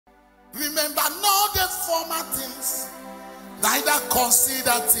Remember not the former things, neither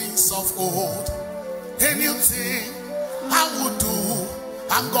consider things of old. A new thing I will do,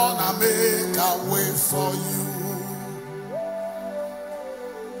 I'm gonna make a way for you.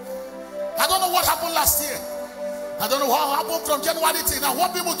 I don't know what happened last year. I don't know what happened from January till now.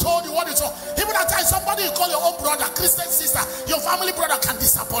 What people told you, what they told. Even at times, somebody you call your own brother, Christian sister, your family brother can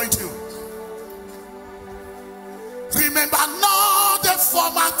disappoint you. Remember not the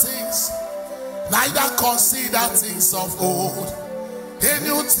former things, neither consider things of old. A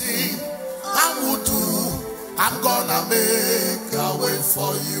new thing I will do, I'm gonna make a way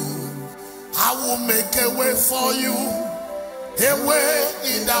for you. I will make a way for you, a way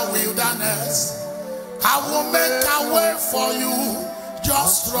in the wilderness. I will make a way for you,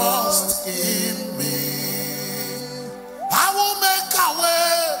 just trust in me. I will make a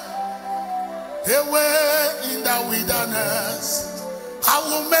way in the wilderness. I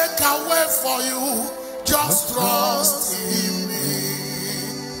will make a way for you, just trust in me.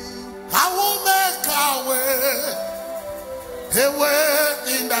 I will make a way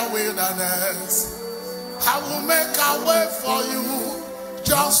in the wilderness. I will make a way for you,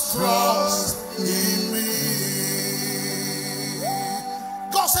 just trust in me.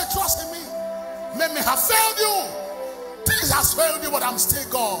 God said, trust in me. May have failed you. Things has failed you, but I'm still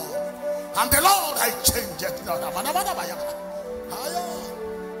God. I'm the Lord, I change it.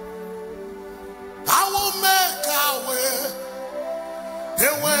 I will make a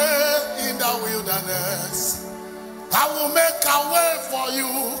way in the wilderness. I will make a way for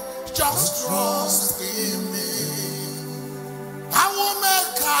you, just trust in me. I will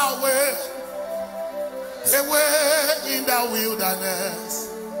make a way in the wilderness.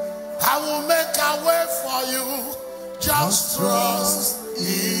 I will make a way for you, just trust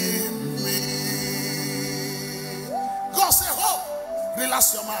in me. God said, hope,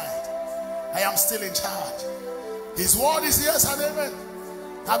 relax your mind. I am still in charge. His word is yes and amen.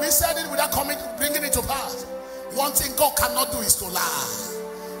 Have you said it without bringing it to pass? One thing God cannot do is to lie.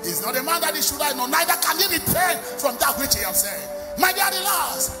 He's not a man that he should lie, no, neither can he repent from that which he has said. My dear,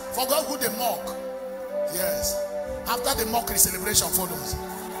 last, for God who they mock. Yes. After the mockery, celebration follows.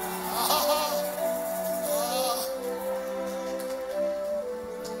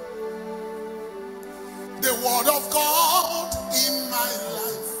 The word of God in my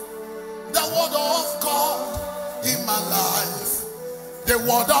life. The word of God in my life. The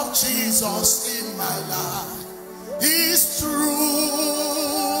word of Jesus in my life is true.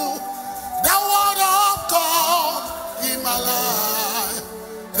 The word of God in my life.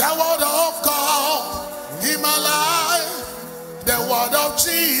 The word of God in my life. The word of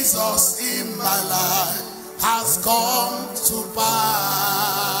Jesus in my life has come to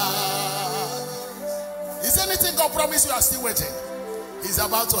pass. Is anything God promised you are still waiting? It's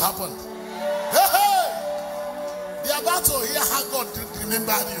about to happen. Hey, hey. They are about to hear how God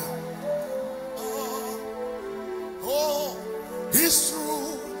remembered you. Oh, it's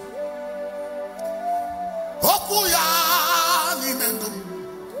true. Okuya nimendum.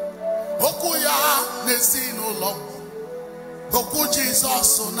 Okuya nesinolo. Oku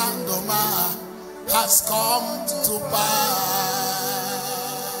Jesus sonandoma has come to pass.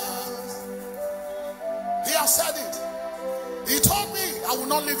 He has said it. He told me, I will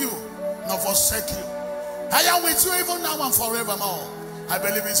not leave you nor forsake you. I am with you even now and forevermore. I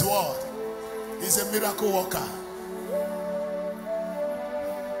believe his word. He's a miracle worker.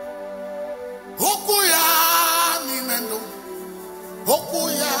 Okuya nimendum.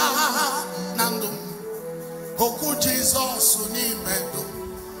 Okuya nandum. Oku Jesus nimendum.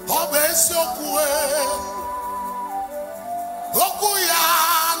 Obesi okue. Okuya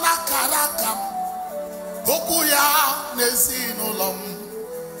nakarakam. Okuya nezinolom.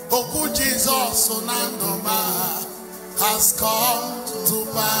 Oku Jesus onandoma has come to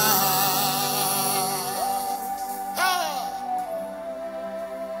pass.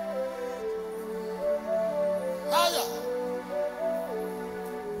 Higher.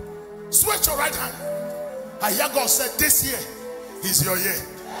 Switch your right hand. I hear God said this year is your year.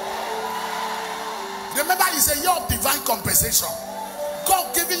 Remember, it's a year of divine compensation.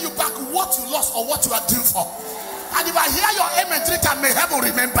 God giving you back what you lost or what you are due for. And if I hear your amen 3 times, may heaven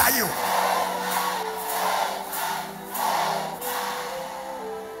remember you.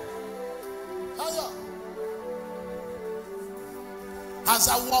 As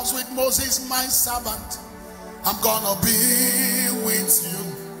I was with Moses, my servant, I'm gonna be with you.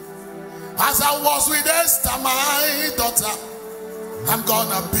 As I was with Esther, my daughter, I'm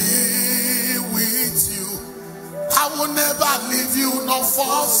gonna be with you. I will never leave you nor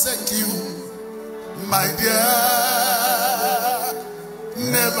forsake you, my dear.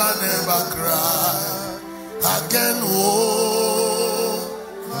 never, never cry again, oh,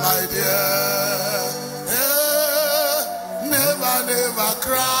 my dear. Never, never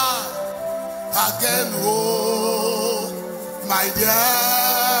cry again, oh, my dear.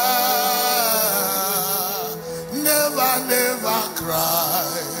 Never, never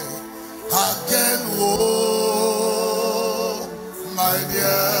cry again, oh, my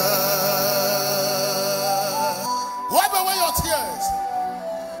dear. Wipe away your tears.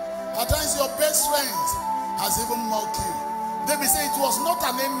 At times your best friend has even mocked you. David said it was not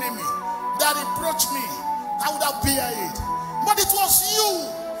an enemy that reproached me. I would have bear it. But it was you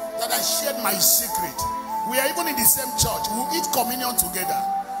that I shared my secret. We are even in the same church. We eat communion together.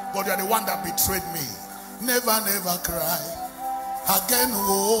 But you are the one that betrayed me. Never, never cry again,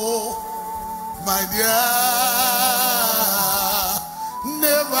 oh, my dear.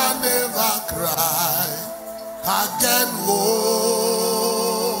 Never, never cry again,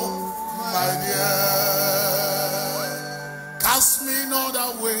 oh, my dear. Cast me not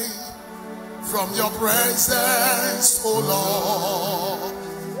away from your presence, oh Lord.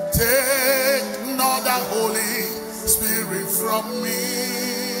 Take not the Holy Spirit from me.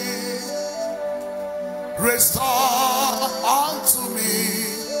 Restore unto me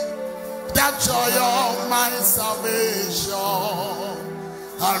that joy of my salvation,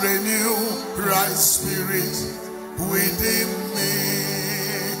 and renew right spirit within me.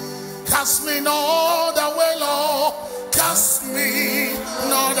 Cast me not away, Lord. Cast me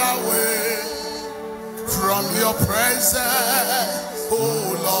not away from your presence, oh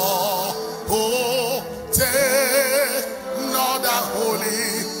Lord. Oh, take not the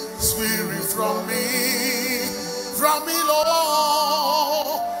Holy Spirit from me,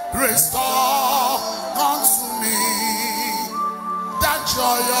 Lord. Restore unto me that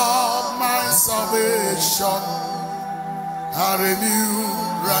joy of my salvation, and renew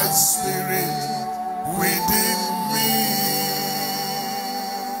right spirit within me.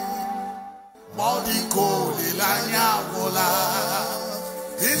 Modiko lilanya wola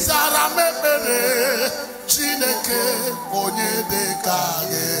izara mepere Chineke onye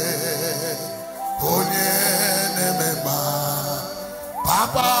dekage onye nemema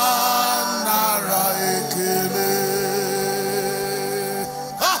Papa nara ekele.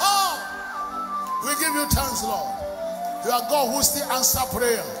 We give you thanks, Lord. You are God who still answers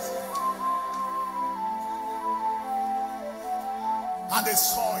prayers. And they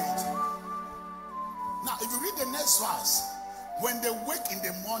saw it. Now, if you read the next verse, when they wake in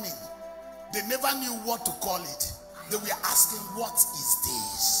the morning, they never knew what to call it. They were asking, what is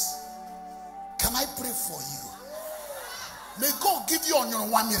this? Can I pray for you? May God give you on your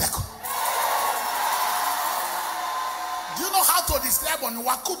one miracle. Do you know how to describe on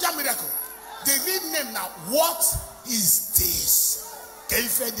Wakuja miracle? They read name now. What is this?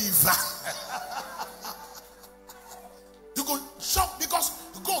 Keifediva. You go shock because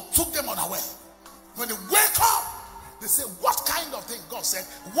God took them unaware. When they wake up, they say, what kind of thing? God said,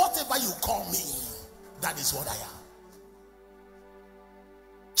 whatever you call me, that is what I am.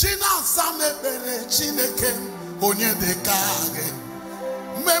 China Samebere Chineke onye dekage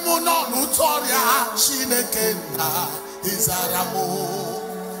Memuno Nutoria Chineke na Izaramo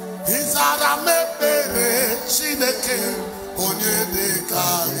Izaramebere Chineke onye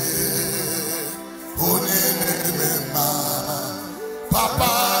dekage onye nemema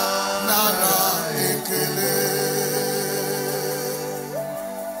Papa nara ekele.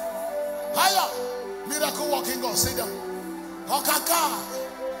 Higher miracle working God, say them. Okaka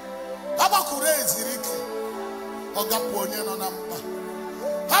Abakure Ziriki Ogaponya no Nampa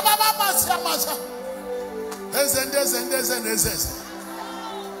Hababa Siamasa Ezendez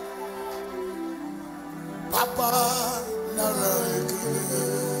Papa Naraki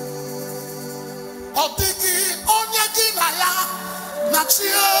Otiki Onyaki Naya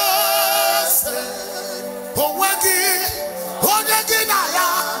Nachiese Oweki Onyaki Naya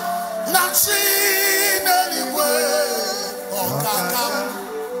Nachineliwe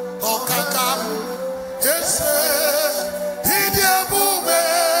Okakam Ese Idiabube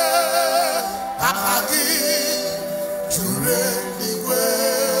Ahagi Jure Igwe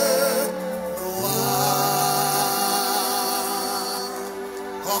Noah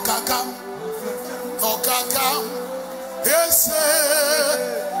Okakam Ese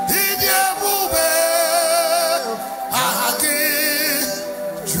Idiabube Ahagi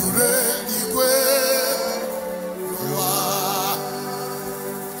Jure Igwe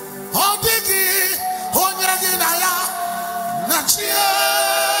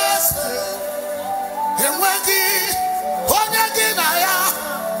Nachiese Enwegi Onyegi Naya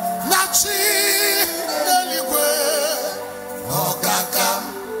Nachi Neligwe Okakam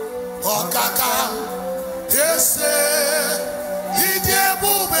Okaka, yes,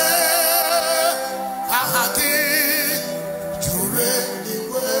 Idiabube, Ahaki,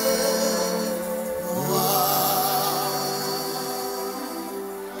 Jureniwe,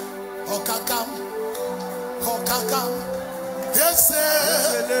 Okaka, yes,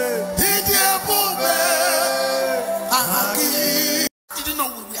 Idiabube, Ahaki. You didn't know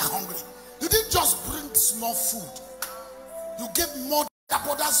we were hungry. You didn't just bring small food. You gave more that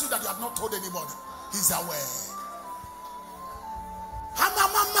bothers you that you have not told anybody. He's aware.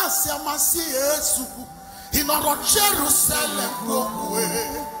 Hamamama siamasi Yesu. Inoro Jerusalem broke.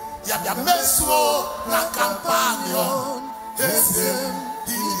 Yabia meso na companion. Ese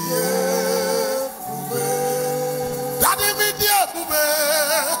iye. Daddy vidie bube.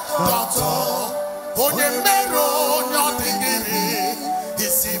 Doctor. Onye mero nyodingiri.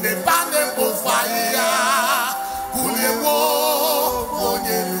 Isi me bane po fire. Ulewo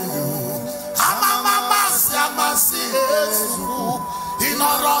onyelu. Hamamama siamasi Yesu.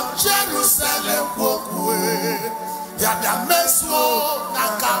 Inoro Jerusalem kwokwe. Yabia meso na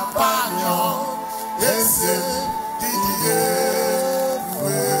companion. Ese idiye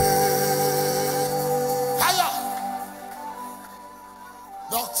kwe. Haya.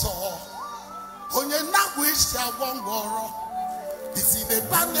 Doctor. Onye nagwisha wongoro. Isi me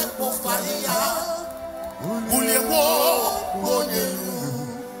bane po fire. Ulewo onyelu.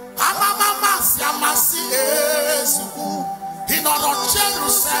 Amamama siamasi Yesu. Inoro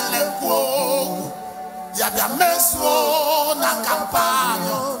Jerusalem kwo. Yabia meso na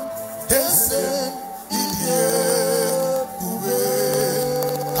campagna. Ese ilie ube.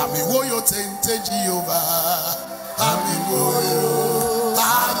 Ami woyo tente Jehovah. Ami woyo.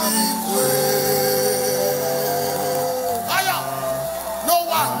 Ami kwe.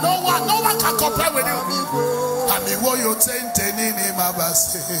 No one can compare with you. Ami woyo tente nini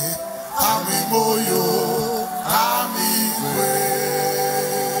mabase. Ami moyo. Ami kwe.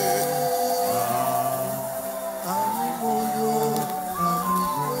 Ami moyo.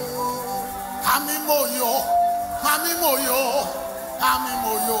 Ami moyo. Ami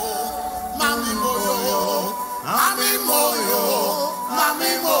moyo. Mami moyo. Ami moyo.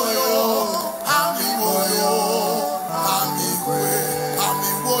 Mami moyo. Ami moyo. Ami kwe.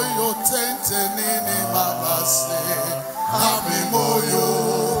 Ami moyo tente nini mabase. Ami moyo.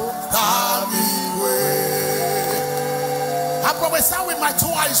 Ami kwe. I prophesy with my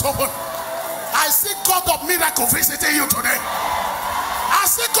two eyes open. I see God of miracle visiting you today. I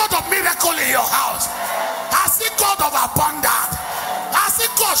see God of miracle in your house. I see God of abundance. I see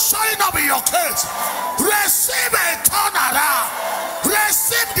God showing up in your case. Receive a turnaround.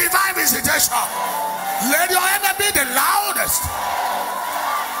 Receive divine visitation. Let your enemy be the loudest.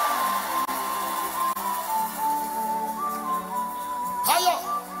 Higher.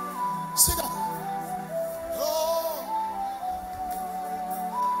 Sit down.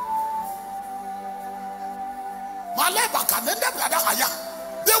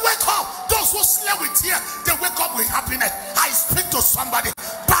 They wake up. Those who sleep with tears, they wake up with happiness. I speak to somebody.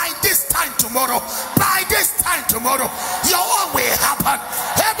 By this time tomorrow, your own will happen.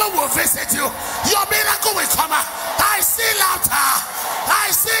 Heaven will visit you. Your miracle will come out. I see laughter. I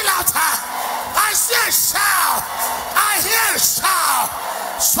see a shout. I hear a shout.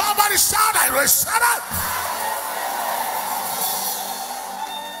 Somebody shout. I will shout out.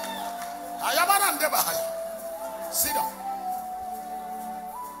 Sit down.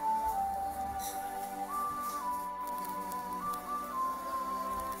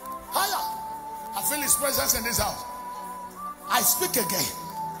 Higher. I feel his presence in this house. I speak again.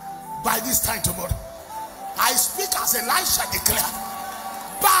 By this time tomorrow, I speak as Elisha declared.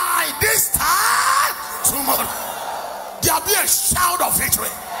 By this time tomorrow, there'll be a shout of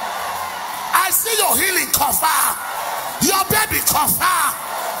victory. I see your healing confirmed. Your baby confirmed.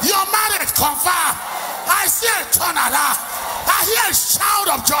 Your marriage confirmed. I see a turnaround. I hear a shout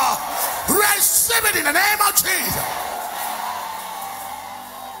of joy. Receive it in the name of Jesus.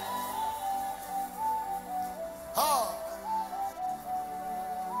 Oh.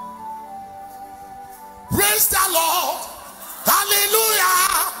 Praise the Lord.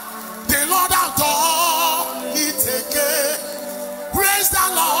 Hallelujah. The Lord has done it again. Praise the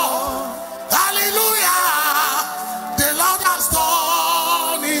Lord. Hallelujah. The Lord has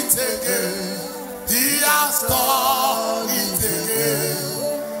done it again. He has done it again.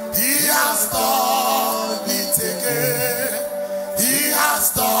 He has done it again. He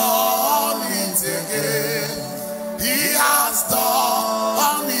has done it again. He has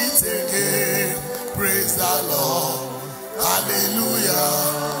done it again. Praise the Lord. Hallelujah.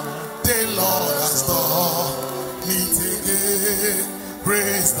 The Lord has done it again.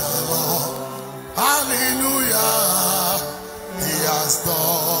 Praise the Lord. Hallelujah. He has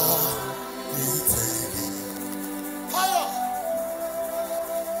done it again. Higher.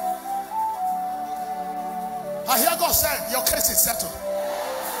 I hear God say, your case is settled.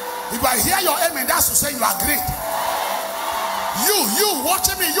 If I hear your amen, that's to say you agree. You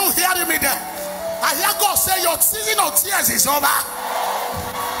watching me, you hearing me there. I hear God say your season of tears is over.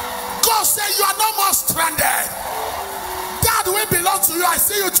 God say you are no more stranded. That will belong to you. I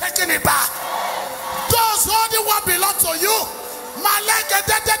see you taking it back. Those only one belong to you.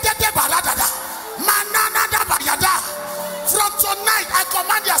 From tonight, I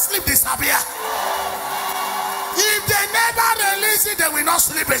command your sleep disappear. If they never release it, they will not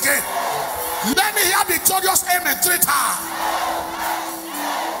sleep again. Let me hear victorious amen 3 times.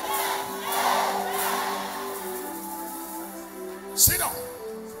 Sit down.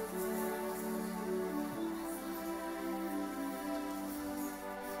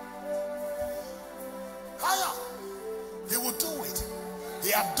 Higher. He will do it.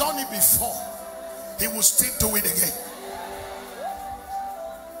 He had done it before. He will still do it again.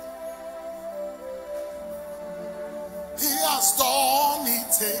 He has done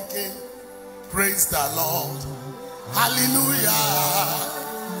it again. Praise the Lord. Hallelujah.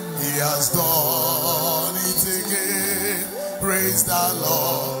 He has done it again. Praise the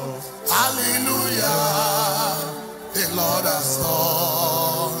Lord. Hallelujah. The Lord has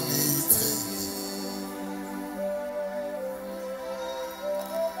done it again.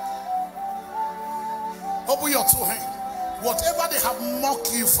 Open your 2 hands. Whatever they have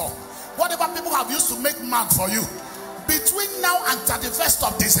mocked you for, whatever people have used to make mad for you, between now and 31st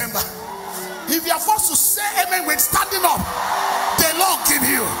of December, if you are forced to say amen with standing up, the Lord give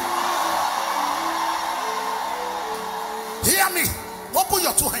you. Hear me. Open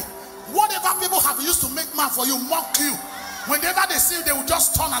your 2 hands. Whatever people have used to make mad for you, mock you, whenever they see you, they will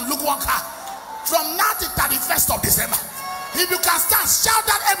just turn and look one car. From now to 31st of December, if you can stand, shout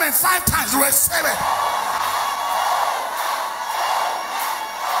that amen 5 times. Receive it.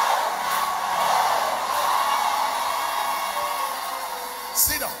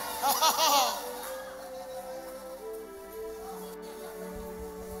 Sit down.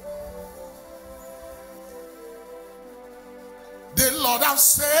 The Lord has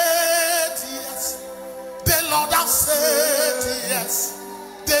said yes. The Lord has said yes.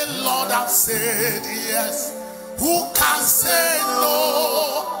 The Lord has said yes. Who can say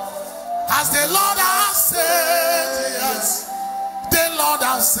no? As the Lord has said yes. The Lord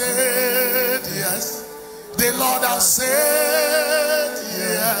has said yes. The Lord has said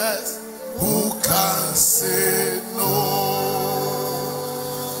yes. Who can say no?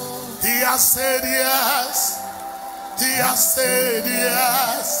 He has said yes. He has said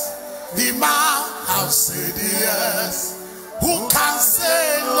yes. The man has said yes. Who can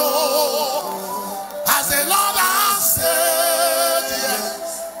say no? As the Lord has said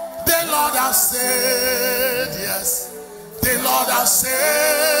yes. The Lord has said yes. The Lord has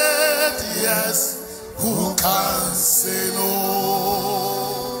said yes. Who can say no?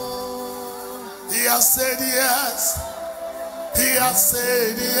 He has said yes. He has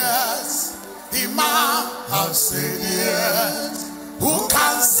said yes. The man has said yes. Who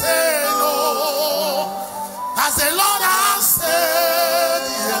can say no? As the Lord has said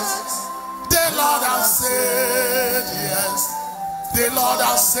yes. The Lord has said yes. The Lord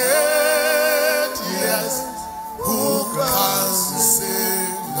has said yes. Who can say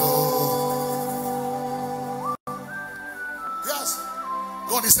no?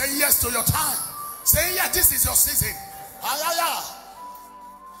 God is saying yes to your time. Saying yes, this is your season.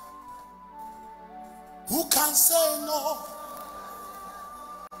 Who can say no?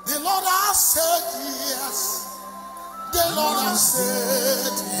 The Lord has said yes. The Lord has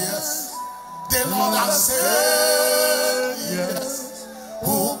said yes. The Lord has said yes.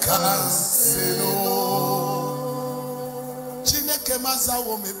 Who can say no? Chineke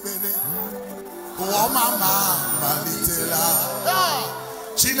mazawo mepere. Mama malitela.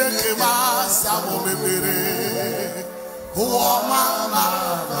 Chineke mazawo mepere. Mama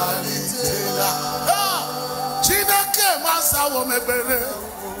malitela. Chineke mazawo mepere.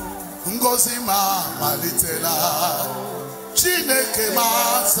 Ngozi malitela. Chineke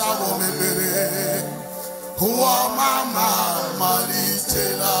mazawo mepere. Mama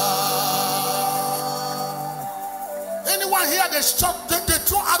malitela. Anyone here, they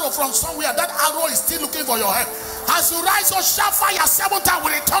throw arrow from somewhere. That arrow is still looking for your head. As you rise, your shout fire 7 times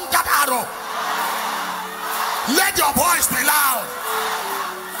will return that arrow. Let your voice be loud.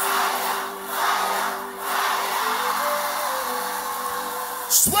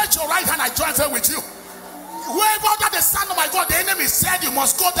 Stretch your right hand, I join faith with you. Whoever under the sound of my God, the enemy said you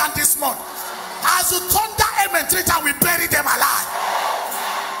must go down this month. As you thunder amen 3 times, we bury them alive.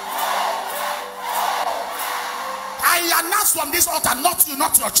 I announce from this altar, not you,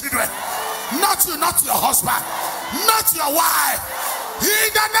 not your children, not you, not your husband, not your wife.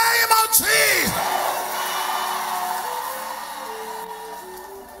 In the name of Jesus.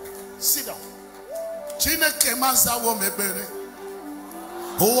 Sit down. Chineke mazawo mebere.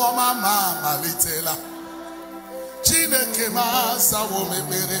 Uwa mama malitela. Chineke mazawo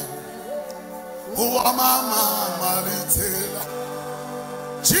mebere. Uwa mama malitela.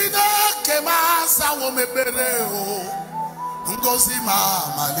 Chineke mazawo mebere o. Ngozi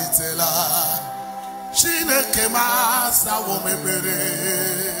mama malitela. Chineke mazawo mebere.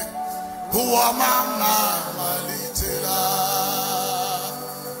 Uwa mama malitela.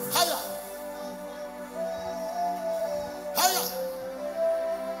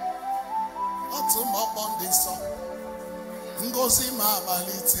 Ngozi mama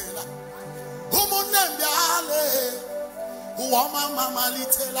litela umunende ale uwa mama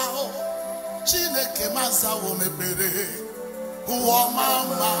litela o Chineke mazawo mebere uwa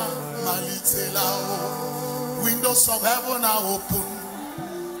mama litela o. Windows of heaven are open.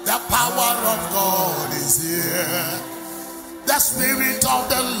 The power of God is here. The Spirit of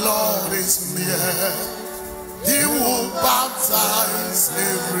the Lord is near. He will baptize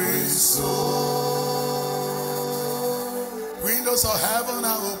every soul. Windows of heaven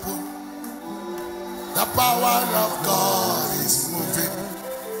are open. The power of God is moving.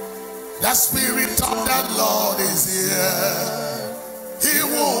 The Spirit of the Lord is here. He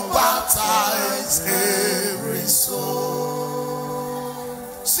will baptize every soul.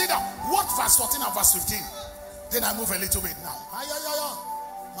 See now, what verse 14 and verse 15? Then I move a little bit now.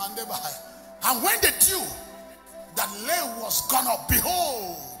 And when the dew that lay was gone up,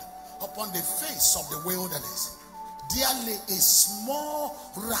 behold, upon the face of the wilderness, there lay a small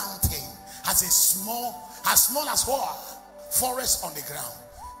round thing, as small as what? Forest on the ground.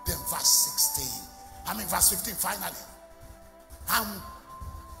 Then verse 15 finally. And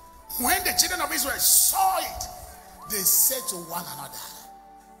when the children of Israel saw it, they said to one another,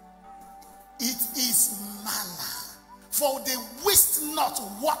 it is manna, for they wist not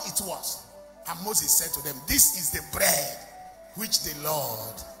what it was. And Moses said to them, this is the bread which the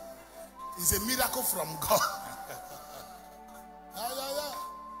Lord is a miracle from God.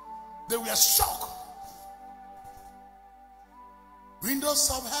 They were shocked. Windows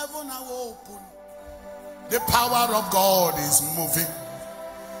of heaven are open. The power of God is moving.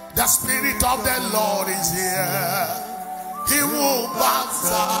 The Spirit of the Lord is here. He will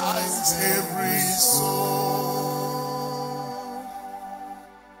baptize every soul.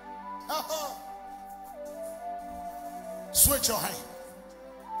 Switch your hand.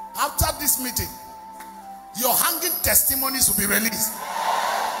 After this meeting, your hanging testimonies will be released.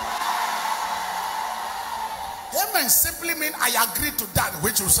 Amen simply means I agree to that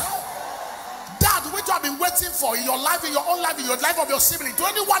which you say. That which you have been waiting for in your life, in your own life, in your life of your sibling, to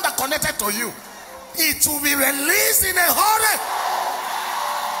anyone that connected to you, it will be released in a hurry.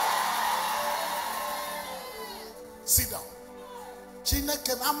 Sit down.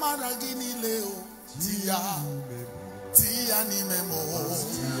 Chineke amara gini leo tia ni memo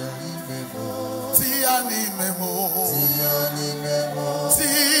tia ni memo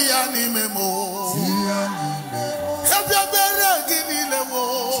tia ni memo hebia bere gini lewo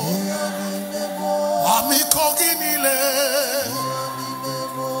amiko gini le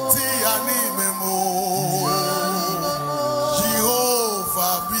tia ni memo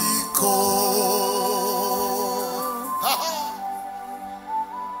Jehovah biko.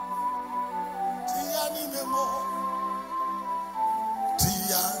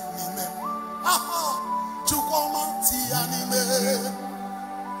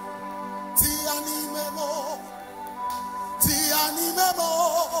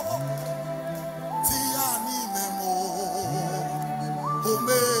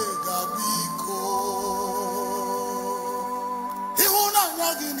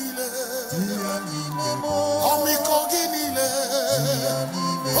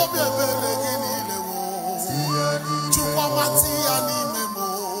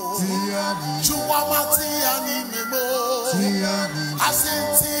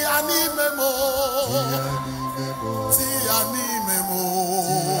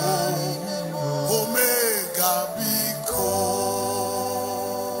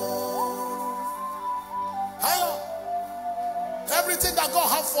 Everything that God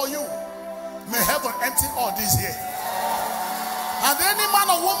has for you, may heaven empty all this here. And any man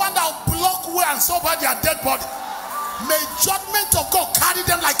or woman that will block way and sober their dead body, may judgment of God carry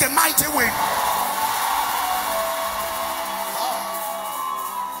them like a mighty wind.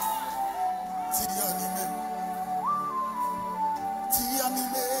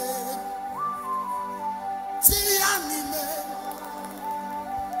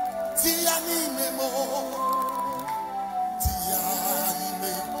 Tiani memo. Tiani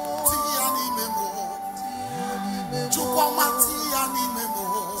memo. Tiani memo. Chukwama tiani memo.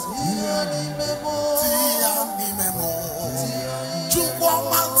 Tiani memo. Tiani memo.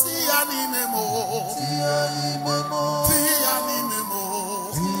 Chukwama tiani memo. Tiani memo. Tiani memo.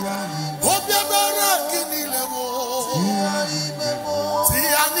 Obiabere kini lewo. Tiani memo.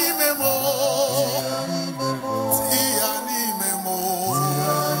 Tiani memo. Tiani memo.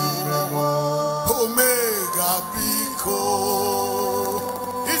 Omega Biko.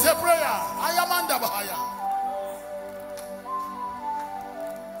 It's a prayer. I am under Bahaya.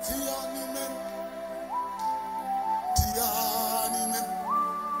 Tiani memo. Tiani memo.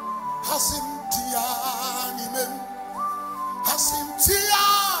 Hasim tiani memo. Hasim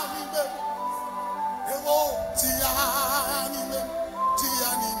tiani memo. Ewo tiani memo.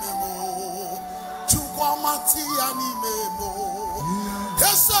 Tiani memo. Chukwama tiani memo.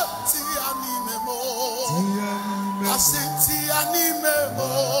 Yes, tiani memo. Hasim tiani memo.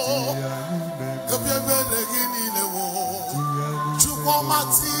 Ebiebere gini lewo. Chukwama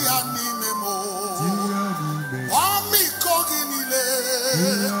tiani memo. Wami kogini le.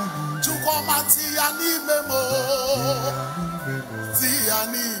 Chukwama tiani memo.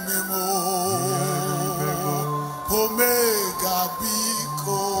 Tiani memo. Omega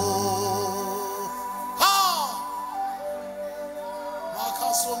Biko. Ha!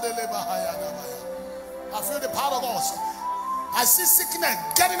 I feel the power of God. I see sickness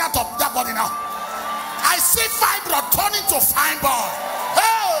getting out of that body now. I see fibroid turning to fibroid.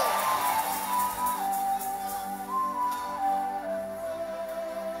 Hey!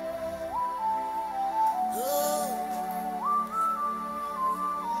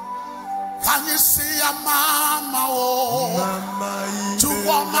 Can you see a mama? Oh,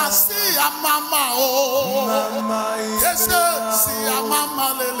 Chukwama see a mama. Oh, yes, see a mama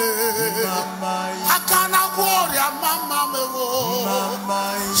lele. Akana worry a mama me wo.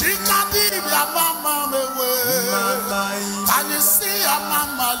 Chikadi a mama me wo. Can you see a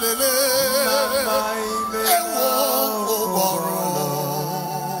mama lele? Ewo ogoro.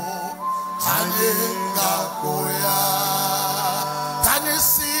 Anye gakoya. Can you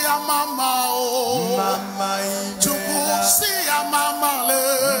see a mama? Oh, Chuku see a mama le.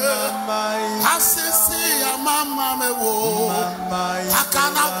 Asi see a mama me wo.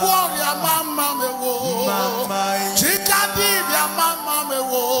 Akana worry a mama me wo. Chikadi a mama me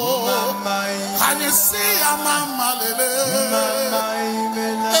wo. Can you see a mama lele?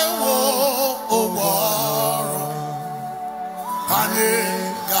 Ewo ogoro. Anye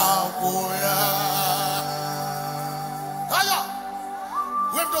gakoya.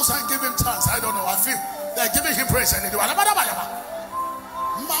 Wave those and give him chance. I don't know. I feel they're giving him praise and they do. Mama,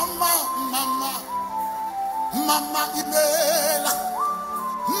 mama, mama, Imela.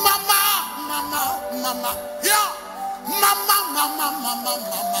 Mama, mama, mama. Yeah. Mama, mama, mama,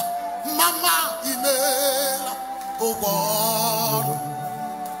 mama. Mama, Imela. Oh God.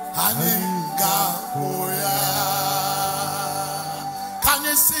 Aninga, oh yeah. Can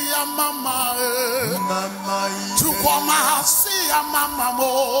you see a mama? Chukwama see a mama mo.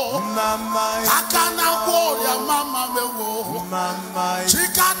 Akana go ya mama me wo.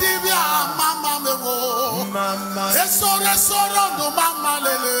 Chikadibia mama me wo. Esoro no mama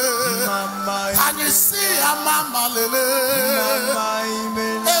lele. Can you see a mama lele?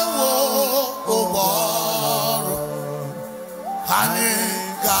 Ewo oboro.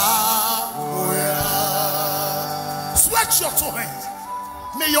 Haniga oya. Sweat your two hands.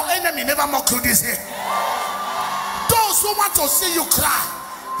 May your enemy never mock you this year. Those who want to see you cry,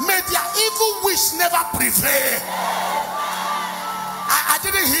 may their evil wish never prevail. I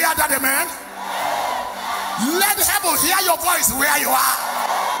didn't hear that, amen. Let heaven hear your voice where you are.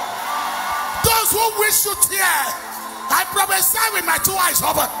 Those who wish you tears, I prophesy with my two eyes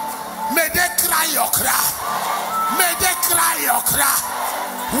open. May they cry your cry. May they cry your cry.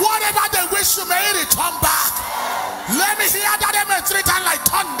 Whatever they wish you, may it return back. Let me hear that amen 3 times like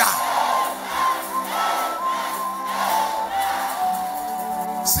thunder.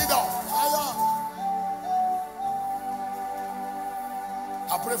 Sit down.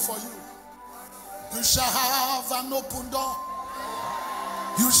 I pray for you. You shall have an open door.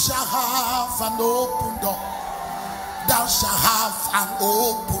 You shall have an open door. Thou shalt have an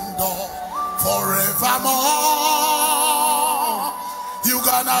open door forevermore. You're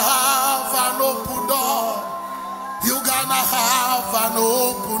gonna have an open door. You're gonna have an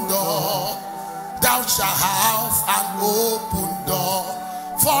open door. Thou shalt have an open door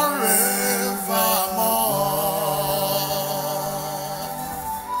forevermore.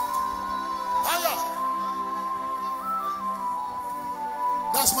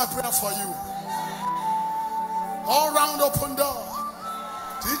 That's my prayer for open door.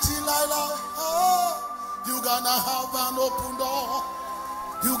 Titi Laila, you gonna have an open door.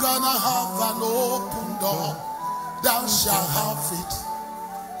 You gonna have an open door. Thou shalt have it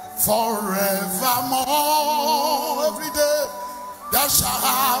forevermore. Every day, thou shalt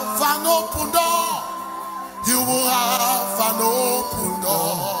have an open door. You will have an open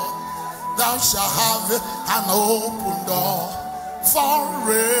door. Thou shalt have an open door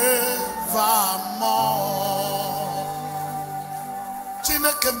forevermore.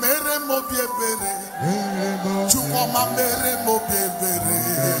 Chineke mere mo biebere, Chukwuma mere mo biebere.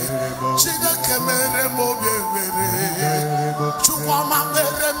 Chineke mere mo biebere, Chukwuma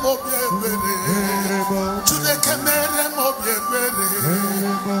mere mo biebere. Chineke mere mo biebere,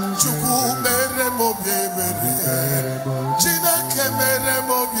 Chukwu mere mo biebere. Chineke mere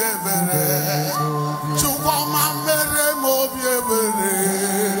mo biebere, Chukwuma mere mo biebere.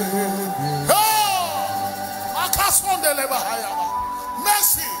 Oh, akasondele bahayaba.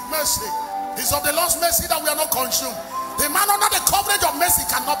 Mercy, mercy. It's of the Lord's mercy that we are not consumed. The man under the coverage of mercy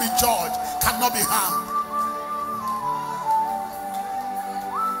cannot be judged, cannot be harmed.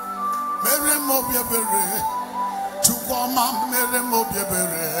 Mere mo biebere, Chukwuma mere mo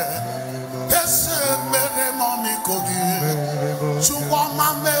biebere. Ese mere mo mikogi,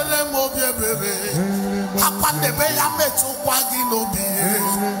 Chukwuma mere mo biebere. Apandebe ya metukwa ginobi,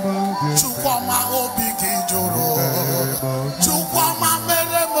 Chukwuma obi kijoro. Chukwuma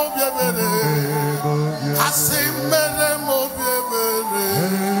mere mo biebere, Asi mere mo biebere.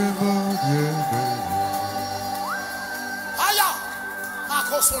 Aya,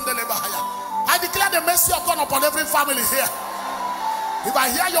 makosondele bahaya. I declare the mercy of God upon every family here. If I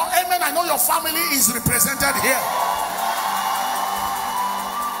hear your amen, I know your family is represented here.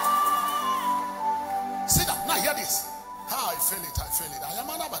 Sit down. Now hear this. I feel it. I feel it. I am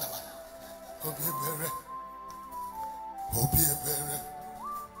an abadaba. Obiebere. Obiebere.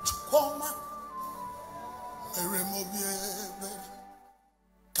 Chukwuma. Mere mo biebere.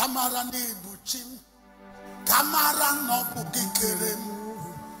 Kamara ni buchim. Kamara no bukikerem.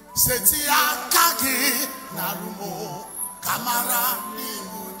 Seti akagi narumo. Kamara ni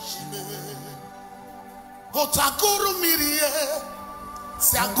buchime. Otakuru mirie.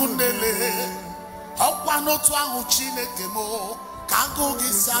 Siagundele. Okwa n'otu ahụ Chineke mo ka agụ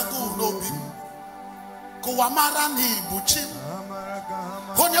gị si agụ n'obi m kụwa mara na ibu chi m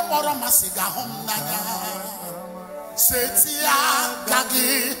onye kpọrọ masị ga-ahụ m n'anya seti aka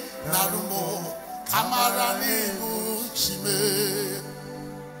gị narụ m ka mara na ibu chi m.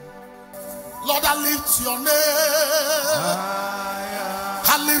 Lord, I lift your name.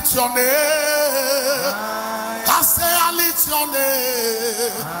 I lift your name. I say I lift your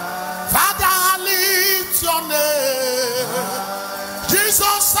name. Father, I lift your name.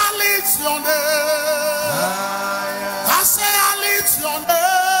 Jesus, I lift your name. I say I lift your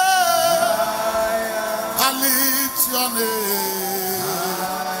name. I lift your name.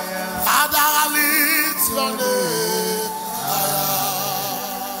 Father, I lift your name.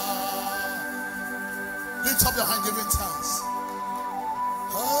 Lift up your hand, give it thanks.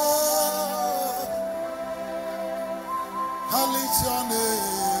 Oh, I lift your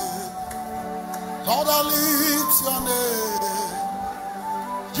name. Lord, I lift your name.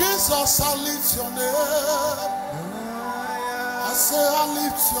 Jesus, I lift your name. I say I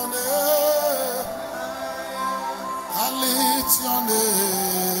lift your name. I lift your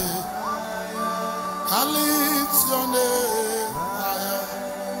name. I lift your name.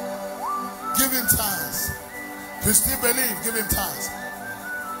 Give him thanks. If you still believe, give him thanks.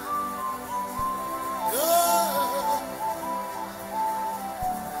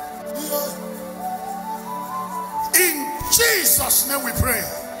 In Jesus' name we pray.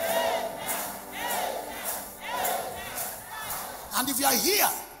 And if you are here,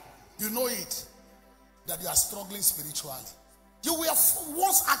 you know it, that you are struggling spiritually. You were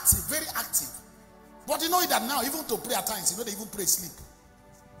once active, very active. But you know it that now, even to pray at times, you know they even pray sleep.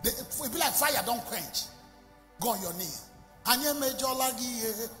 It be like fire, don't quench. Go on your knee. Anye mejolagi,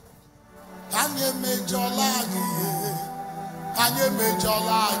 anye mejolagi, anye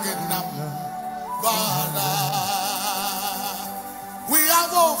mejolagi nam. We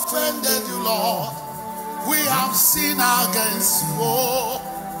have offended you, Lord. We have sinned against you.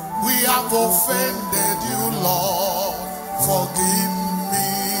 We have offended you, Lord. Forgive me.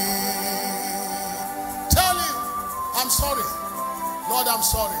 Tell him, I'm sorry. Lord, I'm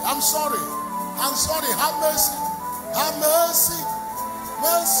sorry. I'm sorry. I'm sorry. Have mercy. Have mercy.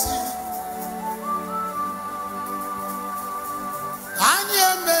 Mercy. Anye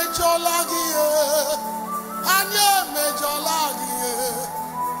mejolagi, anye mejolagi,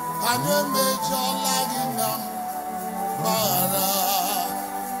 anye mejolagi nam Mara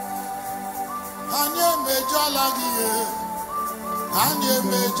Anye mejalagie Anye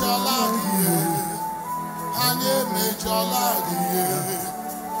mejalagie Anye mejalagie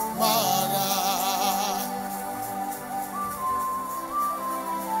Mara.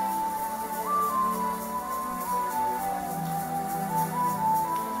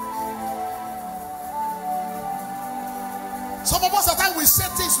 Some of us at times we say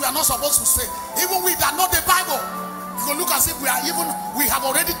things we are not supposed to say. Even we that know the Bible, you can look as if we have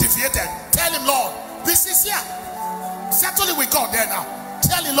already deviated. Tell him, Lord, be sincere. Settle it with God there now.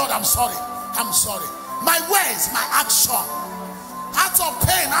 Tell him, Lord, I'm sorry. I'm sorry. My words, my action, out of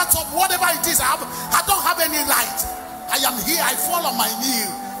pain, out of whatever it is, I don't have any right. I am here. I fall on my knee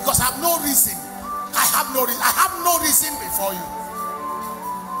because I have no reason. I have no reason before you.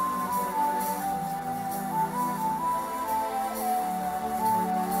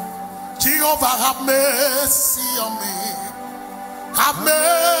 Jehovah, have mercy on me. Have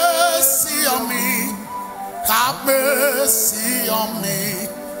mercy on me. Have mercy on me.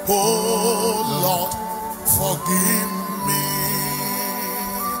 Oh Lord, forgive me.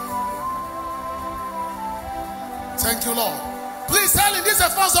 Thank you, Lord. Please tell him this is the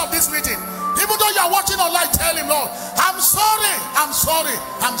first of this meeting. Even though you are watching online, tell him, Lord, I'm sorry. I'm sorry.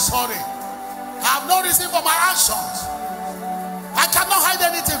 I'm sorry. I have no reason for my actions. I cannot hide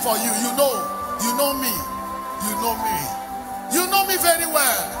anything for you. You know me. You know me. You know me very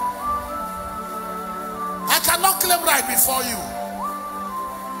well. I cannot claim right before you.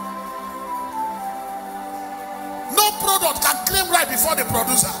 No product can claim right before the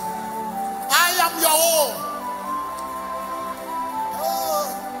producer. I am your own.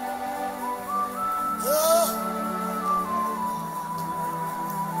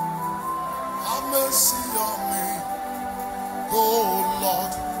 Have mercy on me. Oh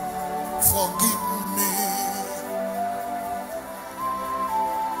Lord, forgive me.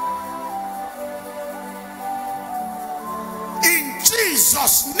 In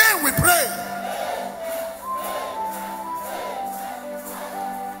Jesus' name we pray.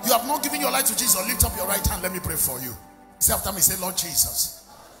 You have not given your life to Jesus. Lift up your right hand. Let me pray for you. Say after me, say, Lord Jesus.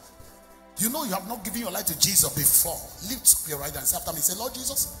 You know you have not given your life to Jesus before. Lift up your right hand. Say after me, say, Lord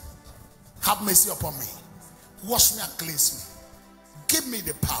Jesus, have mercy upon me. Wash me and cleanse me. Give me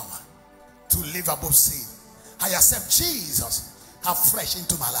the power to live above sin. I accept Jesus afresh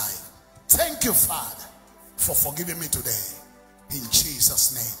into my life. Thank you, Father, for forgiving me today. In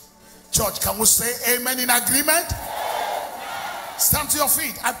Jesus' name. Church, can we say amen in agreement? Stand to your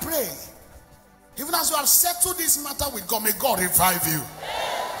feet. I pray. Even as you have settled this matter with God, may God revive you.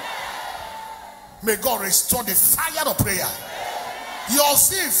 May God restore the fire of prayer. Your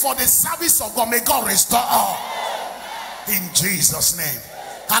zeal for the service of God, may God restore all. In Jesus' name.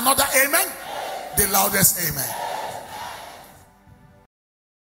 Another amen. The loudest amen.